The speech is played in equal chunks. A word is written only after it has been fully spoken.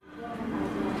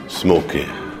Smoky.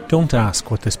 Don't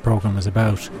ask what this programme is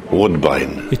about.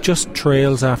 Woodbine. It just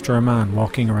trails after a man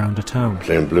walking around a town.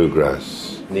 Playing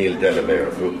bluegrass. Neil Delamere,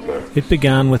 Brookman. It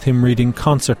began with him reading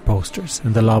concert posters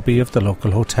in the lobby of the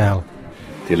local hotel.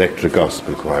 The Electric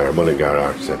Gospel Choir, Mullingar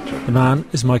Arts Centre. The man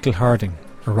is Michael Harding,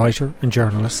 a writer and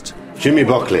journalist. Jimmy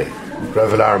Buckley,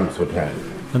 Greville Arms Hotel.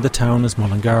 And the town is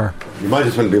Mullingar. You might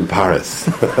as well be in Paris.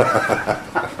 Look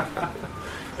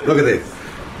at this.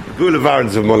 The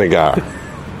boulevards of Mullingar.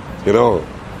 You know,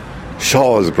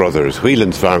 Shaw's Brothers,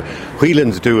 Whelan's Farm.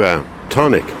 Whelan's do a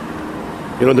tonic.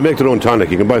 You know, they make their own tonic.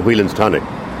 You can buy Whelan's tonic.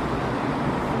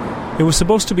 It was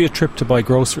supposed to be a trip to buy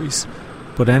groceries,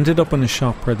 but ended up in a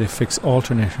shop where they fix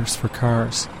alternators for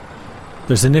cars.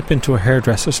 There's a nip into a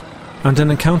hairdresser's and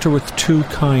an encounter with two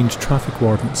kind traffic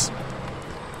wardens.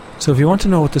 So if you want to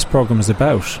know what this programme is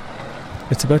about,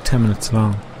 it's about 10 minutes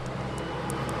long.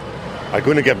 I'm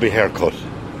going to get my hair cut.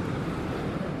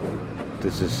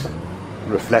 This is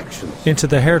Reflections. Into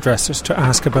the hairdresser's to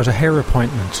ask about a hair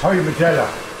appointment. How are you, Magella?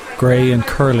 Grey and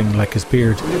curling like his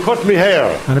beard. You cut me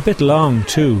hair. And a bit long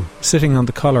too, sitting on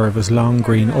the collar of his long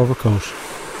green overcoat. See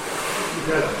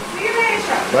you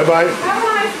later. Bye-bye. Have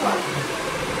a nice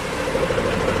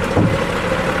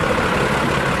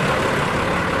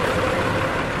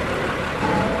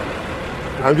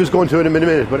one. I'm just going to in a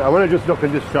minute, but I want to just look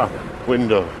in this shop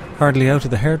window. Hardly out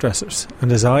of the hairdresser's,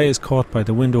 and his eye is caught by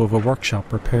the window of a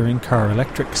workshop repairing car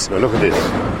electrics. Now look at this.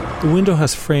 The window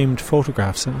has framed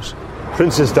photographs in it.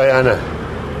 Princess Diana,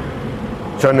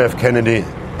 John F. Kennedy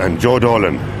and Joe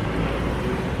Dolan.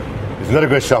 Isn't that a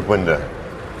great shop window?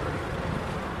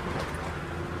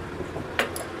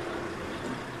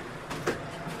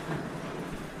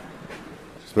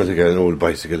 Smells like an old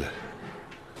bicycle.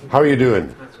 How are you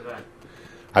doing?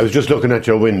 I was just looking at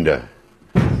your window.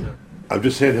 I'm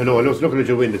just saying hello. I was looking at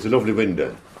your window. It's a lovely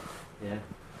window. Yeah.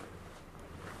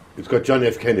 It's got John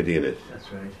F. Kennedy in it.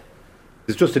 That's right.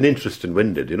 It's just an interesting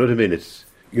window. Do you know what I mean? It's,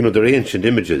 you know, they're ancient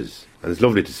images, and it's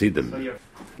lovely to see them. So you're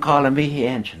calling me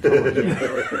ancient? Oh,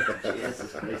 yeah.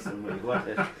 Jesus Christ, what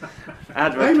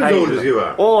I'm as old as you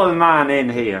are. Old man in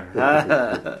here.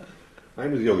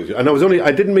 I'm as young as you. And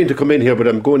I didn't mean to come in here, but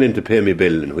I'm going in to pay my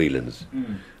bill in Whelan's.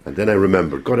 And then I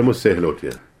remembered, God, I must say hello to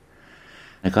you.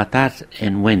 I got that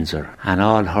in Windsor, and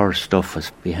all her stuff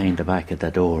was behind the back of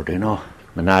the door, do you know?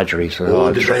 Menageries were all...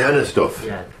 Oh, the Diana stuff.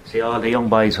 Yeah. See, all the young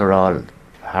boys were all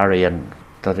Harry and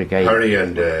the other guy. Harry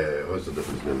and, what's the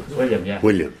difference name? William, yeah.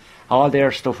 William. All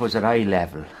their stuff was at eye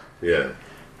level. Yeah.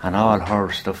 And all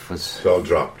her stuff was... It's all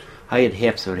dropped. I had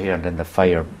hips out here, and then the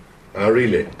fire... Oh,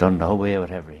 really? Done the whole way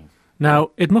with everything. Now,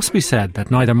 it must be said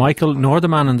that neither Michael nor the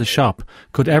man in the shop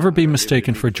could ever be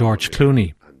mistaken for George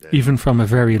Clooney, even from a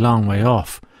very long way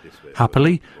off.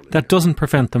 Happily, that doesn't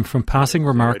prevent them from passing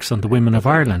remarks on the women of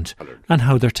Ireland and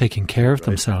how they're taking care of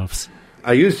themselves.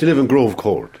 I used to live in Grove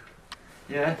Court.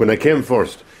 Yeah. When I came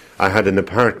first, I had an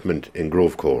apartment in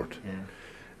Grove Court. Yeah.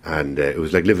 And it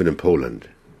was like living in Poland.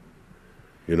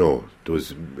 You know, there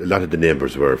was a lot of the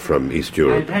neighbours were from East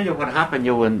Europe. I'll tell you what happened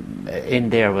you in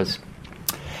there was...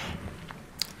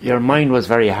 Your mind was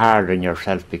very hard on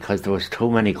yourself because there was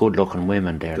too many good-looking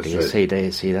women there. That's Do you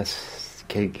right. see, that's...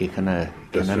 You can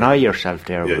That's annoy right. yourself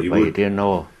there. Yeah, you by, would. do you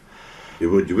know? You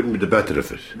wouldn't be the better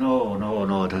of it.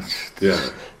 No, that's... Yeah.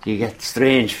 You get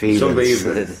strange feelings. Some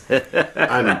evenings.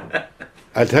 And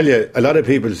I'll tell you, a lot of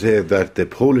people say that the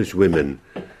Polish women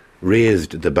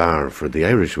raised the bar for the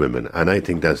Irish women, and I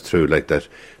think that's true, like that.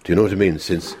 Do you know what I mean?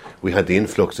 Since we had the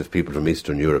influx of people from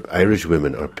Eastern Europe, Irish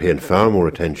women are paying far more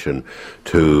attention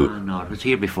to... No, it was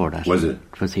here before that. Was it?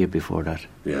 It was here before that.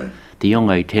 Yeah. The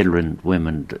young itinerant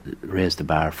women raised the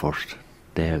bar first.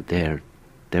 They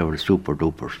were super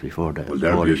dupers before that. Well,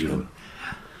 they're beautiful.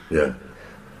 Yeah.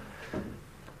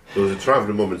 There was a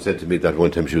travelling woman said to me that one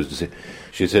time,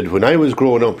 she said, when I was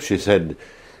growing up, she said,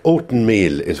 oaten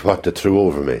meal is what they threw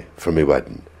over me for my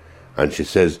wedding. And she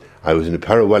says, I was in a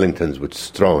pair of Wellingtons with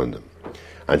straw in them.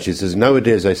 And she says,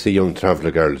 nowadays I see young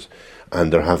traveller girls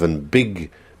and they're having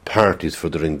big parties for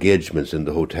their engagements in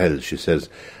the hotels, she says.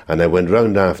 And I went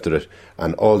round after it,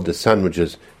 and all the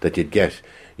sandwiches that you'd get,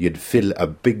 you'd fill a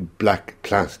big black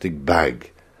plastic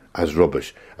bag as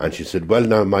rubbish. And she said, well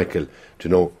now, Michael, do you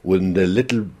know, when the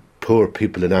little poor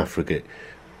people in Africa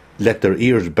let their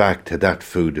ears back to that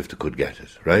food if they could get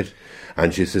it, right?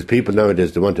 And she says, people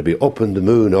nowadays, they want to be up in the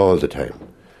moon all the time.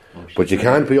 But you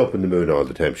can't be up in the moon all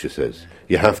the time, she says.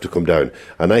 You have to come down.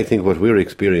 And I think what we're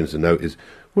experiencing now is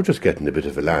we're just getting a bit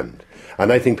of a land.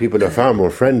 And I think people are far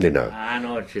more friendly now. I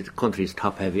know the country's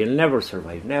top heavy. It'll never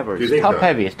survive, never. Do you It's think top so?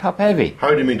 heavy, it's top heavy.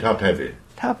 How do you mean top heavy?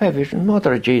 Top heavy.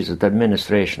 Mother of Jesus, the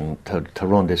administration to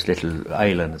run this little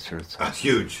island. That's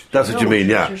huge. That's what you mean,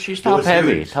 yeah. She's top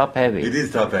heavy. Huge. Top heavy. It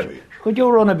is top heavy. Could you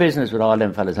run a business with all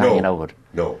them fellas hanging out with?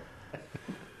 No.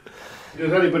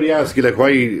 Does anybody ask you, like,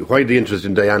 why the interest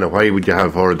in Diana? Why would you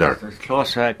have her there? As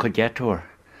close as I could get to her.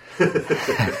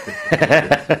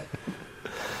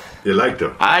 You liked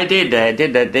her? I did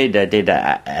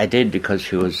because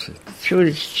she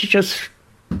just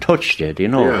touched it, you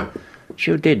know. Yeah.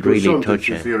 She did really touch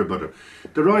it. About her.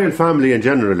 The royal family in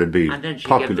general would be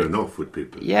popular gave enough with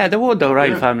people. Yeah, they would, the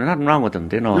royal family. Nothing wrong with them,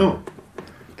 you know. No.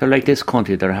 They're like this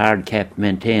country, they're hard kept,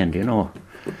 maintained, you know.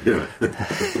 Yeah.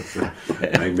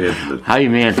 High maintenance. High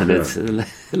maintenance,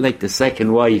 like the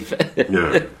second wife.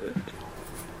 Yeah.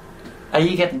 Are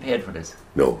you getting paid for this?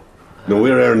 No,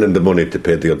 we're earning the money to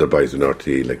pay the other boys in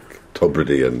RTE, like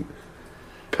Tubridy and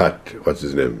Pat, what's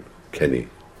his name? Kenny.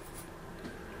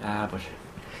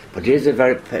 But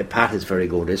Pat is very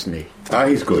good, isn't he?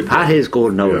 He's good. Pat is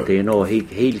good now, you know.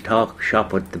 He'll talk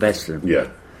shop with the best of them. Yeah,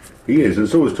 he is, and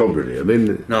so is Tubridy. I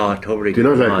mean, no, Tubridy. Do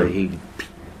you not like him?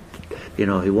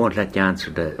 He won't let you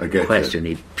answer the question.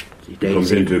 He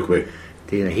comes in too quick.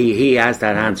 He has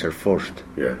that answer first.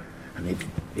 Yeah. And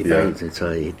he dives it,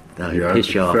 so he'd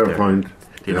piss you off fair there. Point.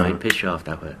 He'd piss you off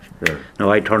that way. Yeah.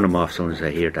 No, I turn him off as soon as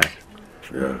I hear that.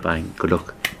 Yeah. Bang, good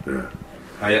luck. Yeah.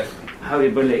 Hiya. How are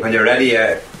you, Billy? When you're ready,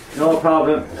 No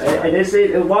problem.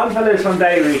 One fella is from the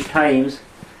Irish Times,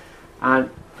 and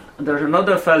there's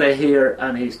another fella here,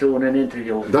 and he's doing an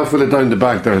interview. That fella down the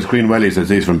back there is Green Welly, says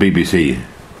he's from BBC.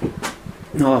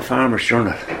 No, a Farmer's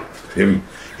Journal. Him?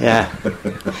 Yeah.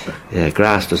 Yeah,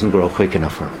 grass doesn't grow quick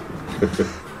enough for him.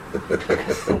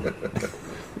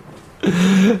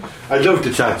 I'd love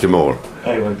to chat to you more.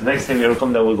 Anyway, the next time you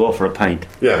come down, we'll go for a pint.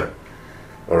 Yeah.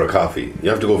 Or a coffee. You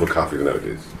have to go for coffee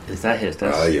nowadays. Is that his?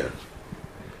 Yeah.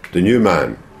 The new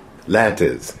man.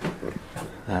 Lattes.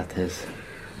 That is.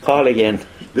 Call again.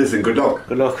 Listen, good luck.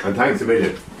 Good luck. And thanks a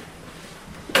million.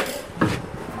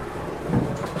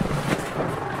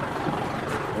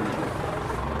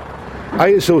 I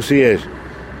associate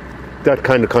that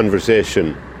kind of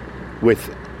conversation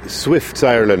with Swift's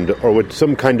Ireland, or with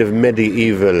some kind of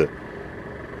medieval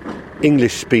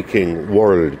English-speaking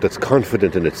world that's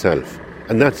confident in itself.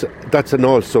 And that's an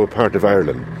also a part of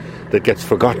Ireland that gets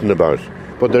forgotten about.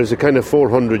 But there's a kind of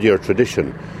 400-year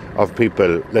tradition of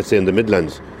people, let's say in the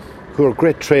Midlands, who are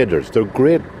great traders. They're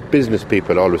great business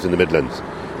people always in the Midlands,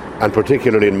 and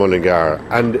particularly in Mullingar.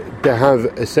 And they have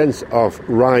a sense of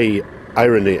wry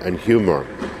irony and humour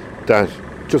that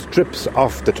just drips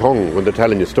off the tongue when they're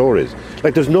telling you stories.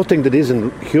 Like, there's nothing that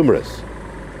isn't humorous.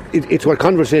 It's what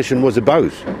conversation was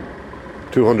about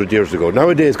 200 years ago.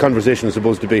 Nowadays, conversation is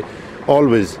supposed to be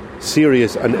always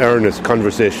serious and earnest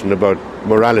conversation about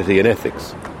morality and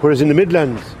ethics. Whereas in the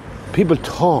Midlands, people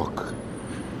talk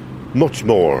much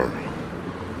more.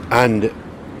 And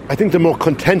I think they're more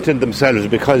content in themselves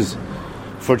because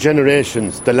for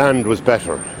generations the land was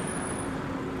better.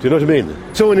 Do you know what I mean?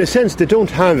 So in a sense, they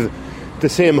don't have the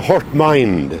same hurt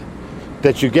mind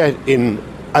that you get in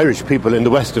Irish people in the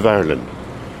west of Ireland,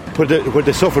 where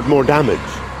they suffered more damage.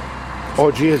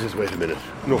 Oh, Jesus, wait a minute.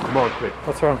 No, come on, quick.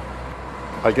 What's wrong?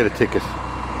 I'll get a ticket.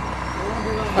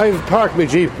 I've parked my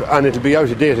Jeep and it'll be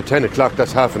out of date at 10 o'clock.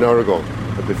 That's half an hour ago.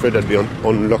 I'd be afraid I'd be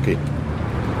unlucky.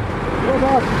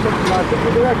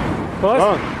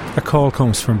 What? A call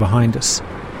comes from behind us.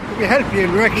 We help you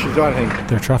in directions or anything.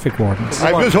 They're traffic wardens.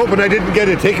 I was hoping I didn't get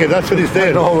a ticket, that's what he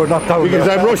said. No, we're not down because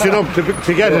there. I'm rushing up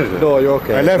to get it. No, you're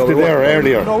okay. I left it there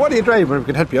earlier. No, what are you driving? We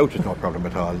can help you out, there's no problem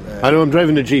at all. I know, I'm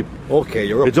driving a Jeep. Okay,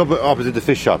 you're up. It's up opposite the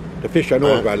fish shop. The fish, I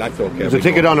know as well, that's okay. There's a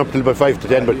ticket on up till about 5 to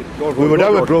 10, but we were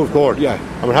down at Grove Court. Yeah.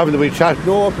 And we're having the wee chat.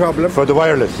 No problem. For the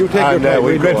wireless. You take your and time.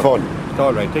 we had great fun. It's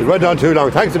all right. We went on too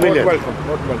long. Thanks a million. Most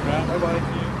welcome.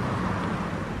 Bye-bye.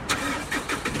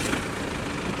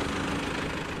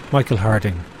 Michael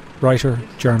Harding, writer,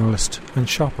 journalist and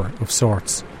shopper of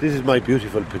sorts. This is my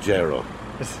beautiful Pajero,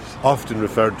 often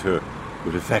referred to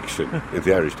with affection in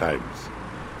the Irish Times.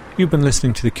 You've been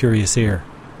listening to The Curious Ear.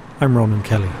 I'm Ronan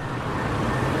Kelly.